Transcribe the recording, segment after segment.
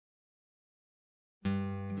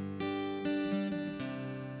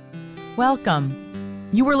Welcome.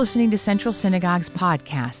 You are listening to Central Synagogue's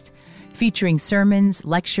podcast, featuring sermons,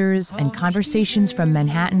 lectures, and conversations from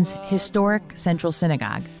Manhattan's historic Central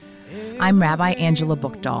Synagogue. I'm Rabbi Angela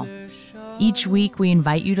Buchdahl. Each week, we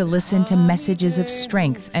invite you to listen to messages of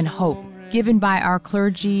strength and hope given by our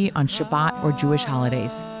clergy on Shabbat or Jewish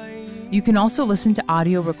holidays. You can also listen to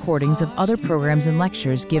audio recordings of other programs and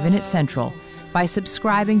lectures given at Central by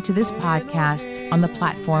subscribing to this podcast on the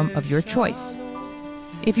platform of your choice.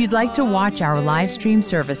 If you'd like to watch our live stream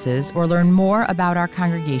services or learn more about our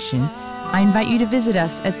congregation, I invite you to visit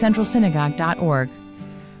us at centralsynagogue.org.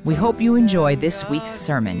 We hope you enjoy this week's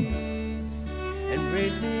sermon. And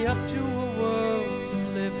raise me up to a world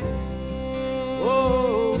of living,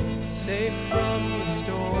 oh, safe from the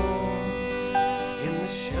storm, in the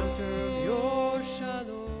shelter of your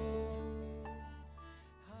shalom.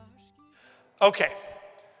 Okay,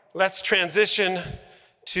 let's transition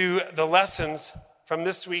to the lessons from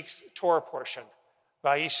this week's Torah portion,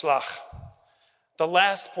 Vayishlach, the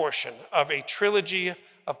last portion of a trilogy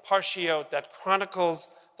of Parshiot that chronicles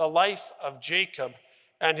the life of Jacob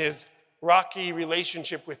and his rocky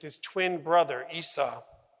relationship with his twin brother, Esau.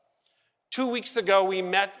 2 weeks ago, we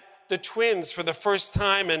met the twins for the first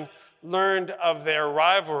time and learned of their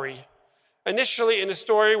rivalry. Initially in a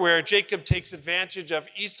story where Jacob takes advantage of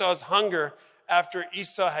Esau's hunger after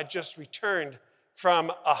Esau had just returned from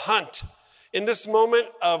a hunt. In this moment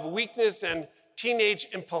of weakness and teenage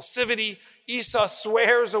impulsivity, Esau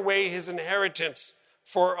swears away his inheritance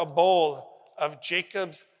for a bowl of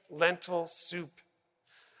Jacob's lentil soup.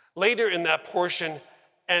 Later in that portion,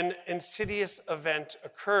 an insidious event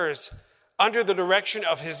occurs. Under the direction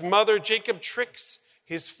of his mother, Jacob tricks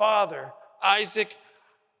his father, Isaac,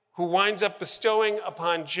 who winds up bestowing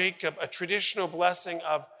upon Jacob a traditional blessing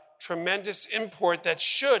of tremendous import that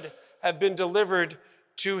should have been delivered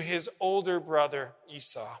to his older brother,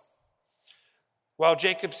 Esau. While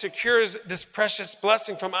Jacob secures this precious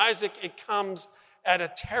blessing from Isaac, it comes at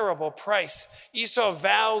a terrible price. Esau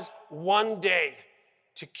vows one day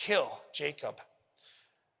to kill Jacob.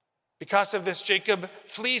 Because of this, Jacob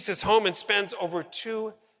flees his home and spends over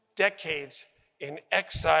 2 decades in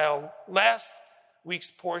exile. Last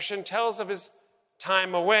week's portion tells of his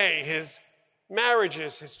time away, his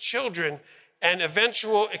marriages, his children, and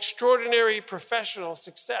eventual extraordinary professional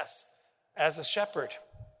success as a shepherd.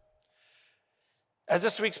 As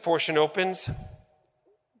this week's portion opens,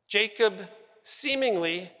 Jacob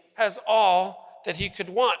seemingly has all that he could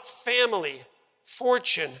want: family,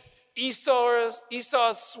 fortune, Esau's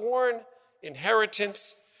sworn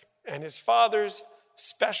inheritance, and his father's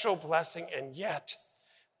special blessing, and yet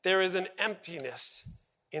there is an emptiness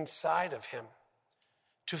inside of him.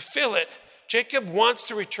 To fill it, Jacob wants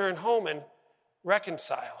to return home and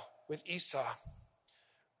reconcile with Esau.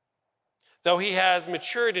 Though he has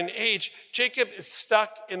matured in age, Jacob is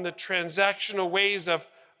stuck in the transactional ways of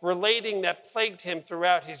relating that plagued him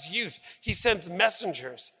throughout his youth. He sends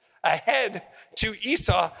messengers ahead to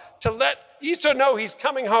Esau to let Esau know he's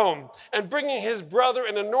coming home and bringing his brother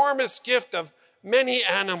an enormous gift of many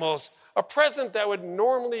animals, a present that would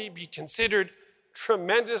normally be considered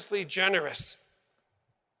tremendously generous.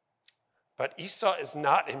 But Esau is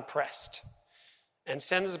not impressed and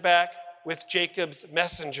sends back with Jacob's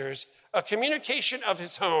messengers a communication of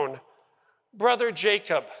his own. Brother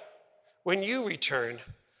Jacob, when you return,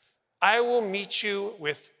 I will meet you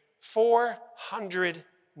with 400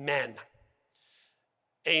 men,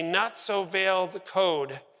 a not-so-veiled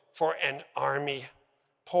code for an army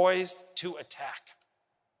poised to attack.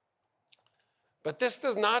 But this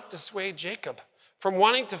does not dissuade Jacob from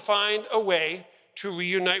wanting to find a way to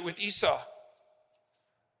reunite with Esau.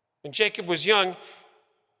 When Jacob was young,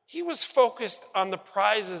 he was focused on the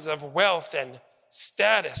prizes of wealth and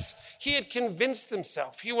status. He had convinced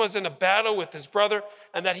himself he was in a battle with his brother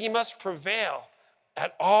and that he must prevail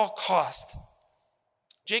at all cost.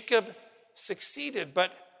 Jacob succeeded,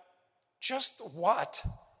 but just what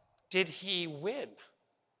did he win?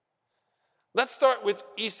 Let's start with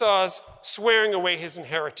Esau's swearing away his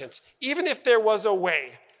inheritance. Even if there was a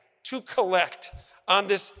way to collect on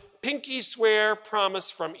this pinky swear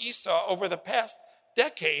promise from Esau over the past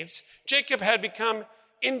decades, Jacob had become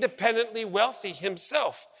independently wealthy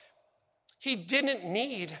himself. He didn't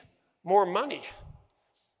need more money.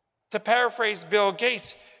 To paraphrase Bill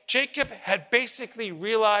Gates, Jacob had basically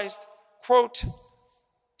realized, quote,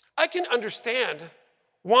 I can understand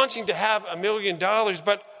wanting to have $1 million,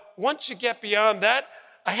 but once you get beyond that,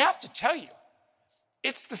 I have to tell you,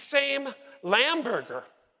 it's the same lamb burger.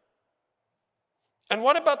 And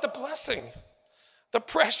what about the blessing? The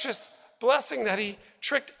precious blessing that he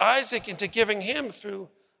tricked Isaac into giving him through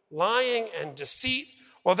lying and deceit.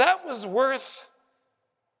 Well, that was worth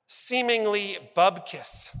seemingly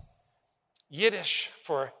bubkis, Yiddish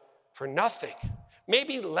for nothing,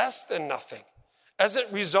 maybe less than nothing, as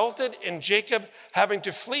it resulted in Jacob having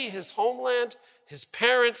to flee his homeland, his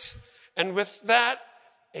parents, and with that,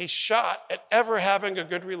 a shot at ever having a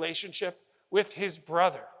good relationship with his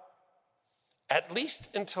brother, at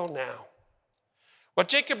least until now. What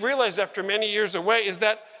Jacob realized after many years away is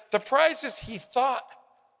that the prizes he thought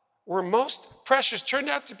were most precious turned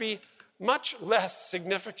out to be much less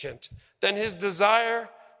significant than his desire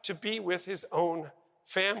to be with his own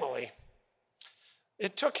family.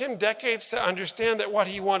 It took him decades to understand that what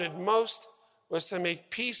he wanted most was to make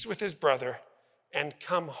peace with his brother and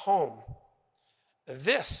come home.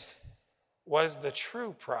 This was the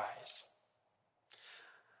true prize.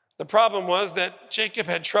 The problem was that Jacob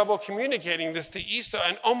had trouble communicating this to Esau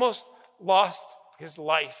and almost lost his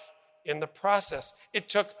life in the process. It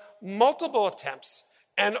took multiple attempts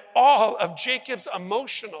and all of Jacob's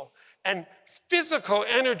emotional and physical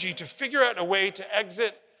energy to figure out a way to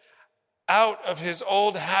exit out of his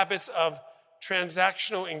old habits of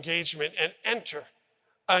transactional engagement and enter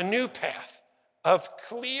a new path of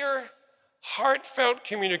clear, heartfelt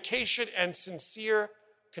communication and sincere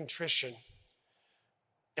contrition.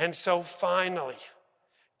 And so finally,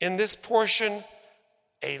 in this portion,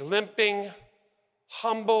 a limping,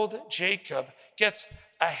 humbled Jacob gets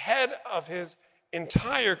ahead of his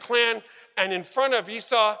entire clan and in front of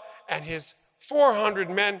Esau and his 400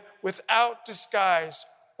 men without disguise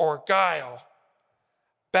or guile,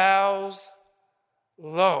 bows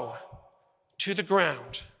low to the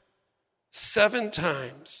ground 7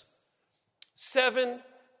 times, 7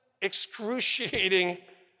 excruciating,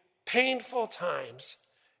 painful times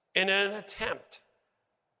in an attempt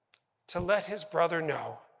to let his brother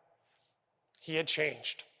know he had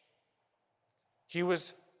changed. He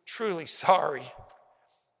was truly sorry,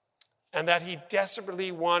 and that he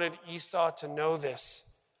desperately wanted Esau to know this,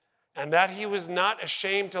 and that he was not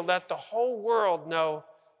ashamed to let the whole world know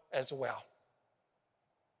as well.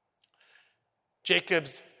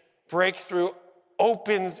 Jacob's breakthrough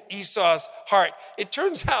opens Esau's heart. It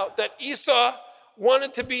turns out that Esau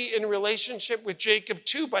wanted to be in relationship with Jacob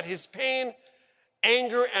too, but his pain,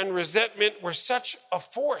 anger, and resentment were such a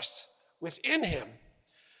force within him.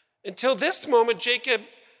 Until this moment, Jacob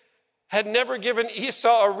had never given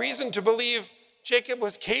Esau a reason to believe Jacob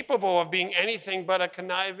was capable of being anything but a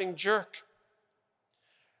conniving jerk.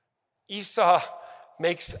 Esau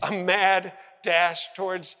makes a mad dash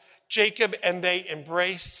towards Jacob and they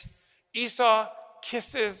embrace. Esau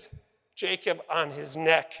kisses Jacob on his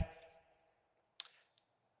neck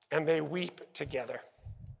and they weep together.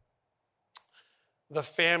 The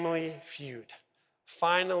family feud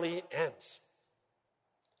finally ends.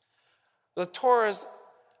 The Torah's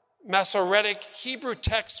Masoretic Hebrew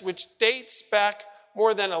text, which dates back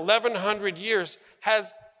more than 1,100 years,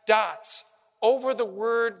 has dots over the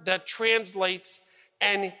word that translates,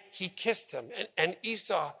 and he kissed him, and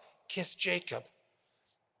Esau kissed Jacob.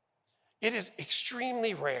 It is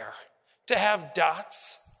extremely rare to have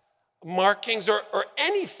dots, markings, or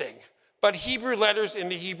anything but Hebrew letters in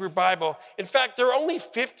the Hebrew Bible. In fact, there are only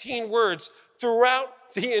 15 words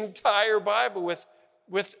throughout the entire Bible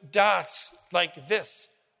with dots like this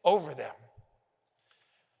over them.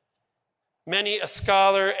 Many a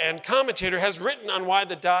scholar and commentator has written on why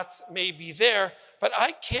the dots may be there, but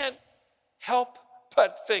I can't help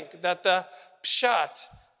but think that the pshat,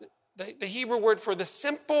 the Hebrew word for the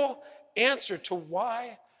simple answer to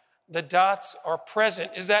why the dots are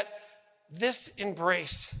present, is that this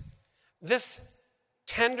embrace, this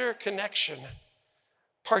tender connection,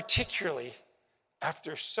 particularly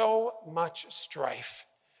after so much strife,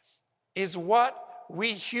 is what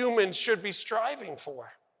we humans should be striving for.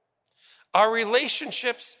 Our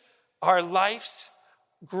relationships are life's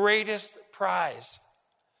greatest prize,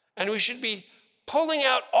 and we should be pulling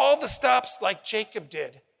out all the stops like Jacob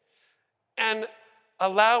did and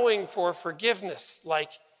allowing for forgiveness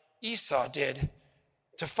like Esau did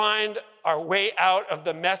to find our way out of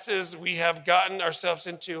the messes we have gotten ourselves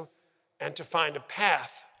into and to find a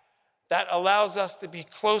path that allows us to be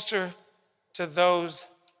closer to those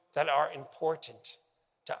that are important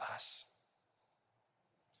to us.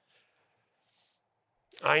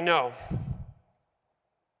 I know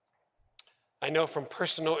from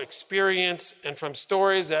personal experience and from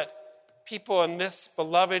stories that people in this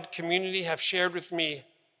beloved community have shared with me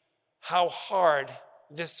how hard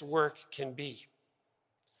this work can be.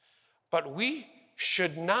 But we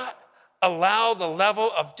should not allow the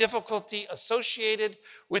level of difficulty associated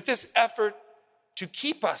with this effort to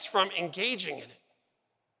keep us from engaging in it.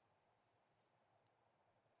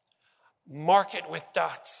 mark it with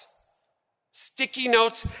dots, sticky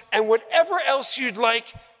notes, and whatever else you'd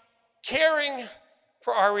like. Caring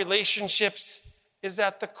for our relationships is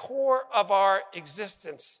at the core of our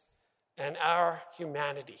existence and our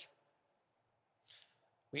humanity.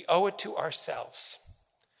 We owe it to ourselves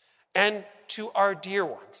and to our dear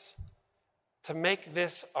ones to make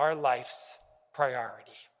this our life's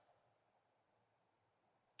priority.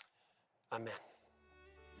 Amen.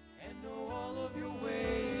 And know all of your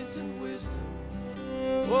ways and wisdom.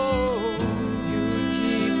 Whoa, you would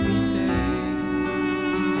keep me safe,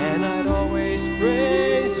 and I'd always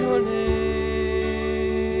praise your name.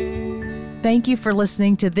 Thank you for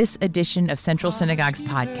listening to this edition of Central Synagogue's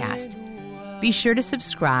podcast. Be sure to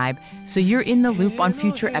subscribe so you're in the loop on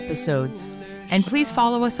future episodes. And please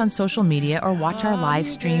follow us on social media or watch our live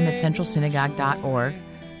stream at centralsynagogue.org,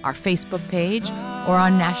 our Facebook page, or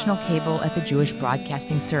on national cable at the Jewish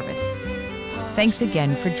Broadcasting Service. Thanks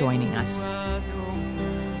again for joining us.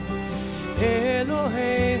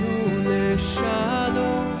 Elohim.